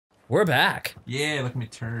We're back. Yeah, look at me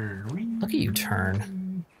turn. Whee. Look at you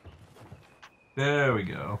turn. There we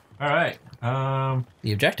go. All right.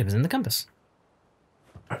 The objective is in the compass.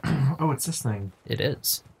 Oh, it's this thing. It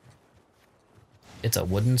is. It's a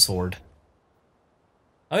wooden sword.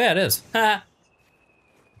 Oh yeah, it is. Ha!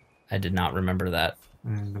 I did not remember that.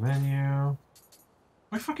 In the menu.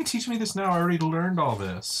 Why fucking teach me this now? I already learned all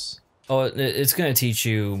this. Oh, it's going to teach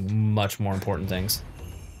you much more important things.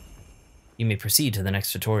 You may proceed to the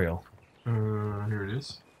next tutorial. Here it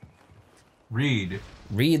is. Read.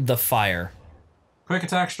 Read the fire. Quick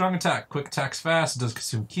attack, strong attack. Quick attacks fast. Does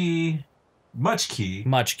consume ki. Much ki.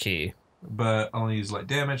 Much ki. But only use light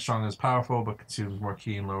damage. Strong is powerful, but consumes more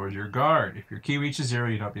ki and lowers your guard. If your ki reaches 0,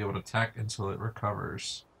 you'll not be able to attack until it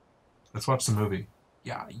recovers. Let's watch the movie.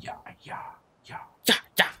 Yeah. Yeah, yeah.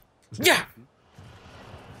 Yeah!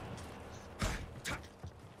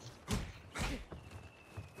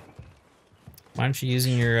 Why aren't you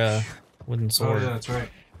using your wooden sword? Oh, yeah, that's right.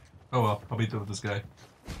 Oh well, I'll beat them with this guy.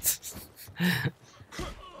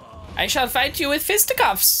 I shall fight you with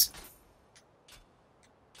fisticuffs!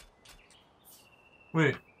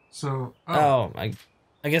 Wait, so... Oh, I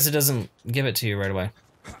guess it doesn't give it to you right away.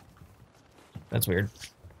 That's weird.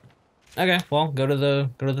 Okay, well, go to the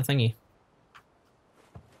thingy.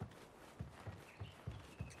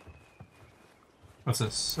 What's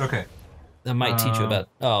this? Okay. That might teach you about...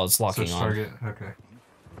 Oh, it's locking Switch on. target, okay.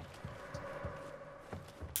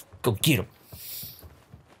 Go get him.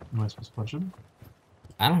 Am I supposed to punch him?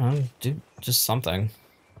 I don't know. Do just something.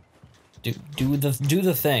 Do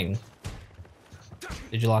the thing.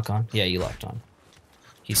 Did you lock on? Yeah, you locked on.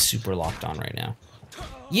 He's super locked on right now.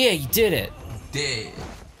 Yeah, you did it. Dead.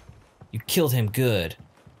 You killed him good.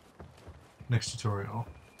 Next tutorial.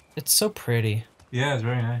 It's so pretty. Yeah, it's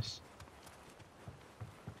very nice.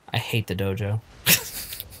 I hate the dojo.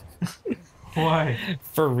 Why?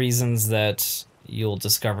 For reasons that you'll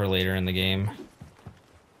discover later in the game.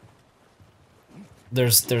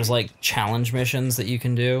 There's like challenge missions that you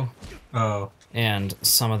can do. Oh. And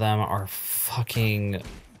some of them are fucking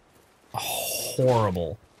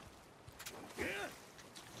horrible.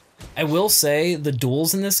 I will say the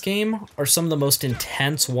duels in this game are some of the most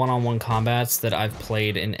intense one-on-one combats that I've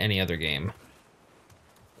played in any other game.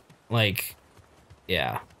 Like,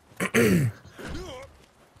 yeah. I'm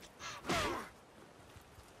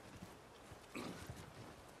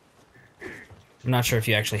not sure if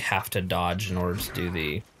you actually have to dodge in order to do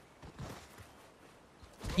the...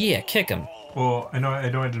 Yeah, kick him. Well, I know I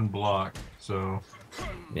didn't block, so...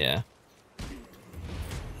 Yeah.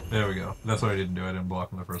 There we go. That's what I didn't do. I didn't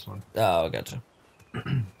block on the first one. Oh, gotcha.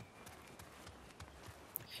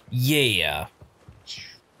 Yeah.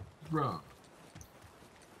 Bro.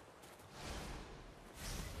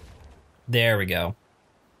 There we go.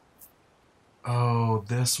 Oh,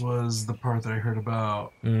 this was the part that I heard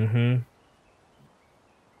about. Mm-hmm.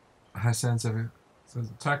 High sense of says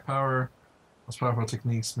attack power. Most powerful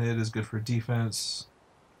techniques. Mid is good for defense.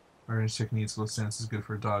 Range techniques. Low stance is good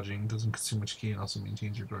for dodging. Doesn't consume much ki and also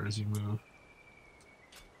maintains your guard as you move.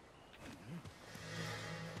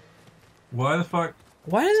 Why the fuck?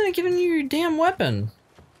 Why isn't it giving you your damn weapon?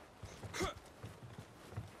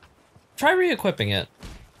 Try re-equipping it.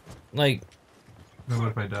 Like... Then what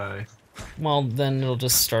if I die? Well, then it'll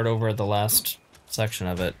just start over at the last section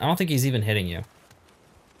of it. I don't think he's even hitting you.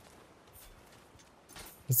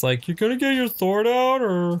 It's like, you're gonna get your sword out,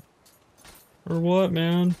 or what,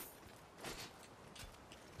 man?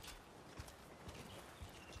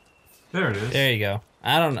 There it is. There you go.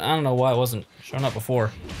 I don't know why it wasn't showing up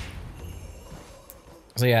before.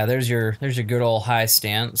 So yeah, there's your good old high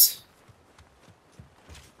stance.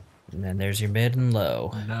 And then there's your mid and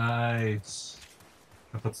low. Nice.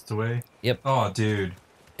 That puts it away? Yep. Oh, dude.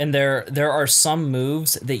 And there are some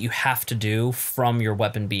moves that you have to do from your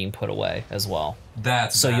weapon being put away as well.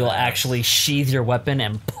 That's so badass. You'll actually sheath your weapon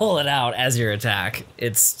and pull it out as your attack.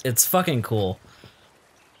 It's fucking cool.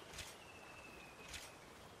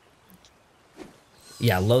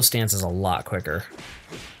 Yeah, low stance is a lot quicker.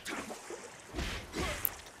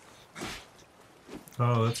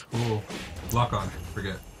 Oh, that's cool. Lock on.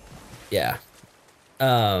 Forget. Yeah.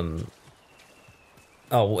 Oh,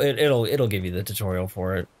 it'll give you the tutorial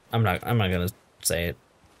for it. I'm not gonna say it,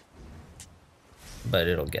 but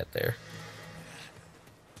it'll get there.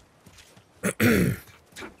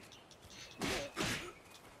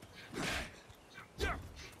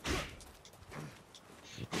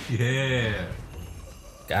 Yeah.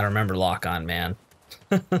 Gotta remember lock on, man.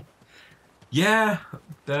 Yeah,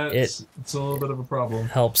 it's a little bit of a problem.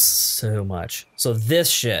 Helps so much. So this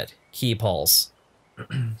shit, key pulse,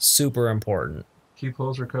 super important. Key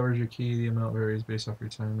pulls recovers your key. The amount varies based off your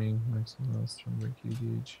timing. Maximum is turned by key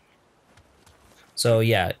gauge. So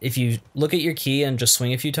yeah, if you look at your key and just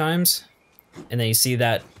swing a few times, and then you see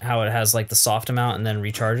that how it has like the soft amount and then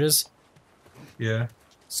recharges. Yeah.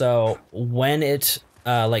 So when it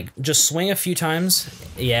like just swing a few times,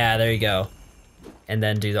 yeah, there you go, and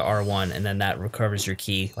then do the R1, and then that recovers your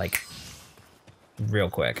key like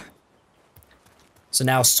real quick. So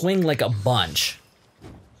now swing like a bunch,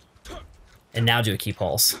 and now do a key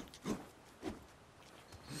pulse.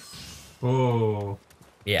 Oh.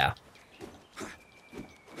 Yeah.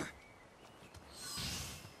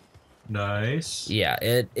 Nice. Yeah,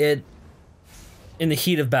 it in the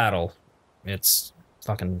heat of battle, it's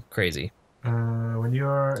fucking crazy. When you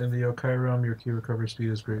are in the yokai realm, your key recovery speed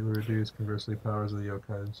is greatly reduced. Conversely, powers of the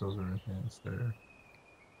yokai themselves are enhanced there.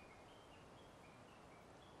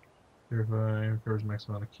 Purify recovers max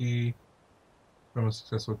amount of key. From a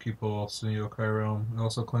successful key pulse in the yokai realm. It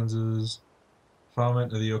also cleanses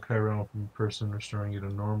defilement of the yokai realm from a person, restoring you to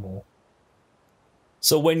normal.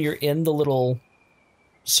 So when you're in the little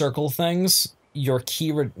circle things, your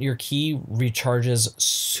key recharges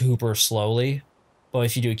super slowly, but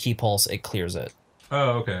if you do a key pulse, it clears it. Oh,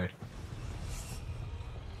 okay.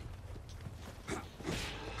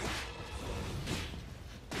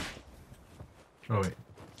 Oh wait.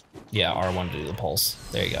 Yeah, R1 to do the pulse.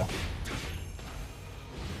 There you go.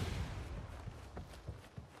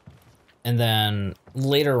 And then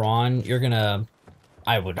later on, you're gonna,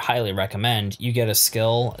 I would highly recommend you get a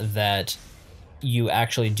skill that you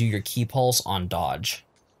actually do your key pulse on dodge.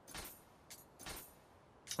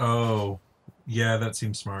 Oh, yeah, that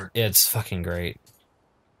seems smart. It's fucking great.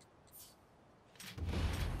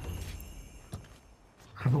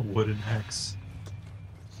 A wooden axe.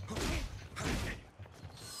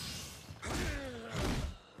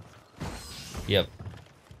 Yep.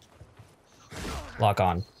 Lock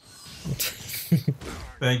on.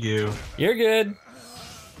 Thank you. You're good.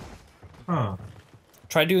 Huh.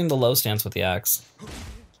 Try doing the low stance with the axe.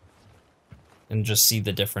 And just see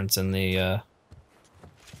the difference in the,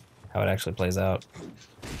 how it actually plays out.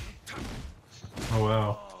 Oh,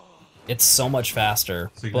 wow. It's so much faster,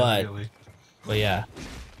 but yeah,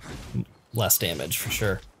 less damage for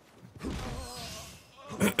sure.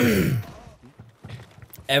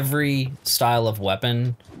 Every style of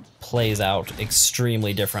weapon plays out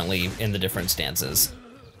extremely differently in the different stances.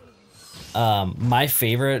 My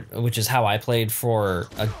favorite, which is how I played for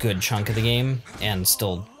a good chunk of the game, and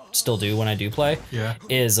still do when I do play, yeah,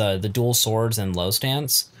 is the dual swords and low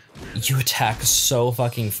stance. You attack so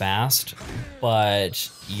fucking fast, but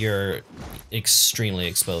you're extremely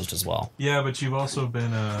exposed as well. Yeah, but you've also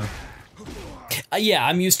been yeah,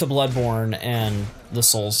 I'm used to Bloodborne and the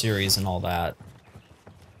Soul series and all that.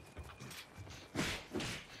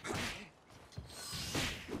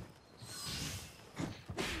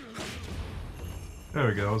 There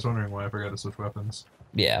we go. I was wondering why I forgot to switch weapons.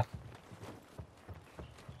 Yeah.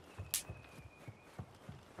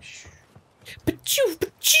 I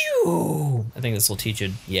think this will teach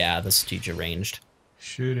you. Yeah, this will teach you ranged.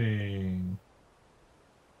 Shooting.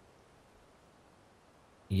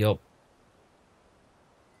 Yup.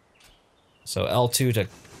 So L2 to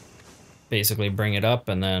basically bring it up,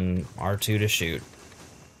 and then R2 to shoot.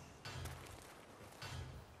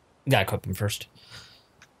 Gotta equip him first.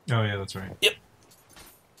 Oh yeah, that's right. Yep.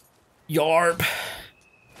 Yarp.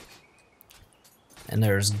 And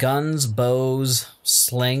there's guns, bows,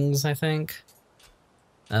 slings, I think.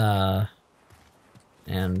 And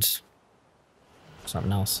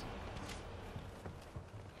something else.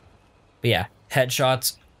 But yeah,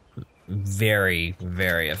 headshots, very,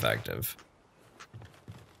 very effective.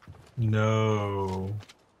 No.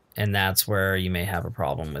 And that's where you may have a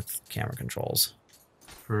problem with camera controls.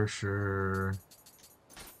 For sure.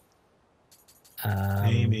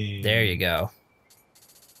 Aiming. There you go.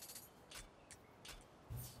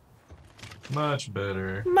 Much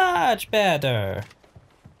better. Much better.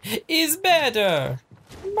 Is better.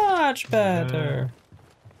 Much better.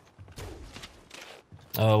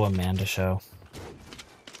 Oh, Amanda show.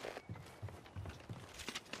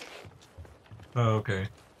 Oh, okay.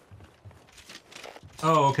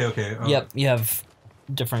 Oh, okay, okay. Oh. Yep, you have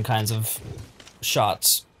different kinds of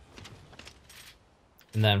shots.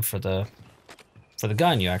 And then for the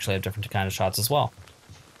gun, you actually have different kind of shots as well.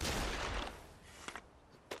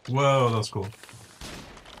 Whoa, that's cool.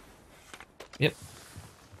 Yep.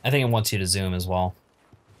 I think it wants you to zoom as well.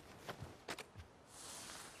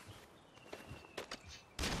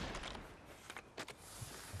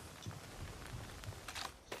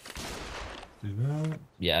 Do that.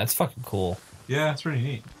 Yeah, it's fucking cool. Yeah, it's pretty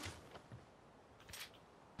neat.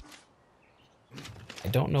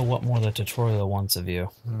 don't know what more the tutorial wants of you.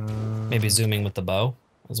 Maybe zooming with the bow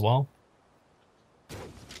as well?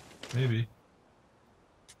 Maybe.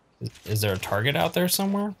 Is there a target out there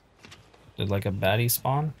somewhere? Did like a baddie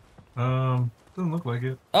spawn? Doesn't look like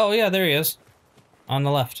it. Oh yeah, there he is. On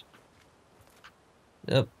the left.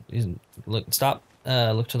 Yep. Look, stop.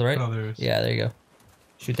 Look to the right. Oh, there is. Yeah, there you go.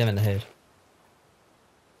 Shoot them in the head.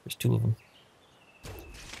 There's 2 of them.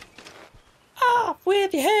 Off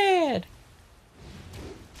with your head!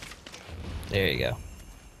 There you go.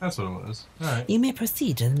 That's what it was. Alright. You may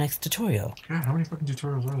proceed to the next tutorial. God, how many fucking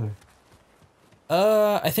tutorials are there?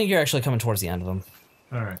 I think you're actually coming towards the end of them.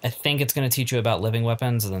 Alright. I think it's going to teach you about living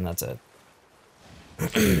weapons, and then that's it.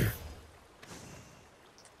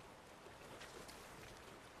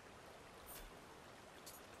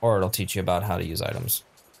 Or it'll teach you about how to use items.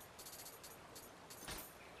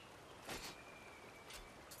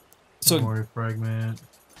 So, Memory fragment.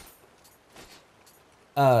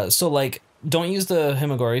 So like, don't use the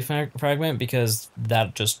Himagori fragment because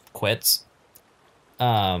that just quits.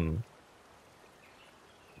 That's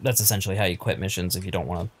essentially how you quit missions if you don't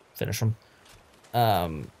want to finish them.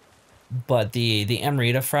 But the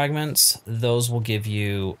Amrita fragments, those will give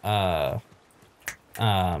you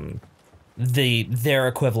their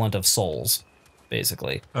equivalent of souls,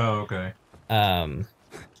 basically. Oh, okay.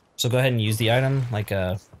 So go ahead and use the item, like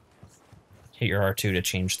hit your R2 to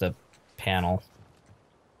change the panel.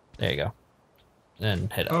 There you go.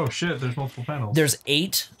 And hit up. Oh shit, there's multiple panels. There's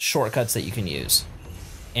 8 shortcuts that you can use,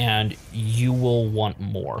 and you will want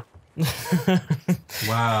more.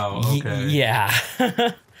 Wow, okay. Yeah.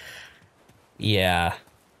 Yeah.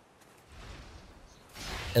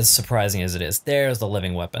 As surprising as it is. There's the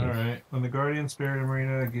living weapon. Alright, when the Guardian Spirit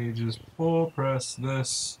Marina gauges full, press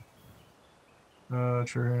this.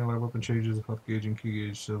 Triggering a live weapon changes the health gauge and key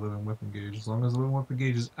gauge to the living weapon gauge. As long as the living weapon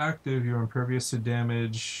gauge is active, you're impervious to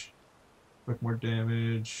damage. Quick more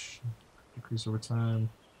damage. Decrease over time.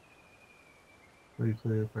 Ready to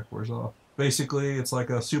play effect wears off. Basically, it's like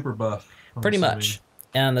a super buff. Pretty much.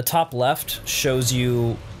 And the top left shows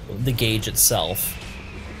you the gauge itself.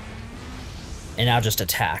 And now just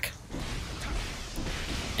attack.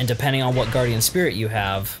 And depending on what Guardian Spirit you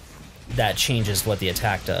have, that changes what the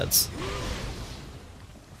attack does.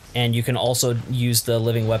 And you can also use the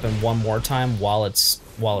living weapon one more time while it's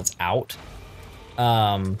out,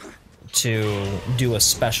 to do a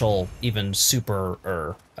special, even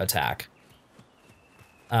super attack.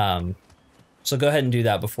 So go ahead and do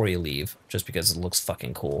that before you leave, just because it looks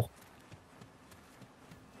fucking cool.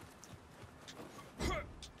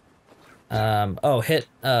 Oh, hit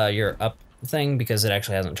your up thing because it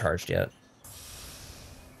actually hasn't charged yet.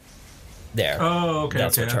 There. Oh, okay,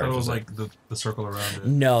 That's okay. what I thought it charges was it. like the circle around it.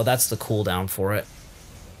 No, that's the cooldown for it.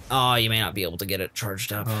 Oh, you may not be able to get it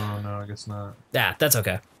charged up. Oh, no, I guess not. Yeah, that's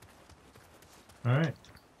okay. Alright.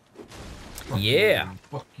 Yeah.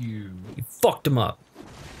 Fuck you. You fucked him up.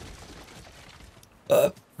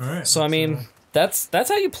 Alright. So I mean, that's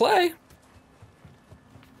how you play.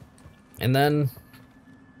 And then,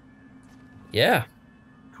 yeah.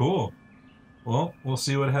 Cool. Well, we'll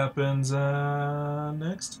see what happens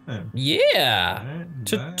next time. Yeah. All right,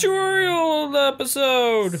 Tutorial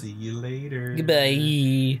episode. See you later.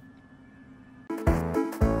 Goodbye.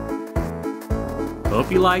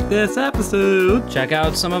 Hope you liked this episode. Check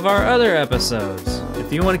out some of our other episodes.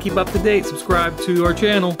 If you want to keep up to date, subscribe to our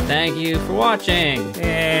channel. Thank you for watching.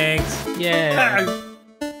 Thanks. Yeah.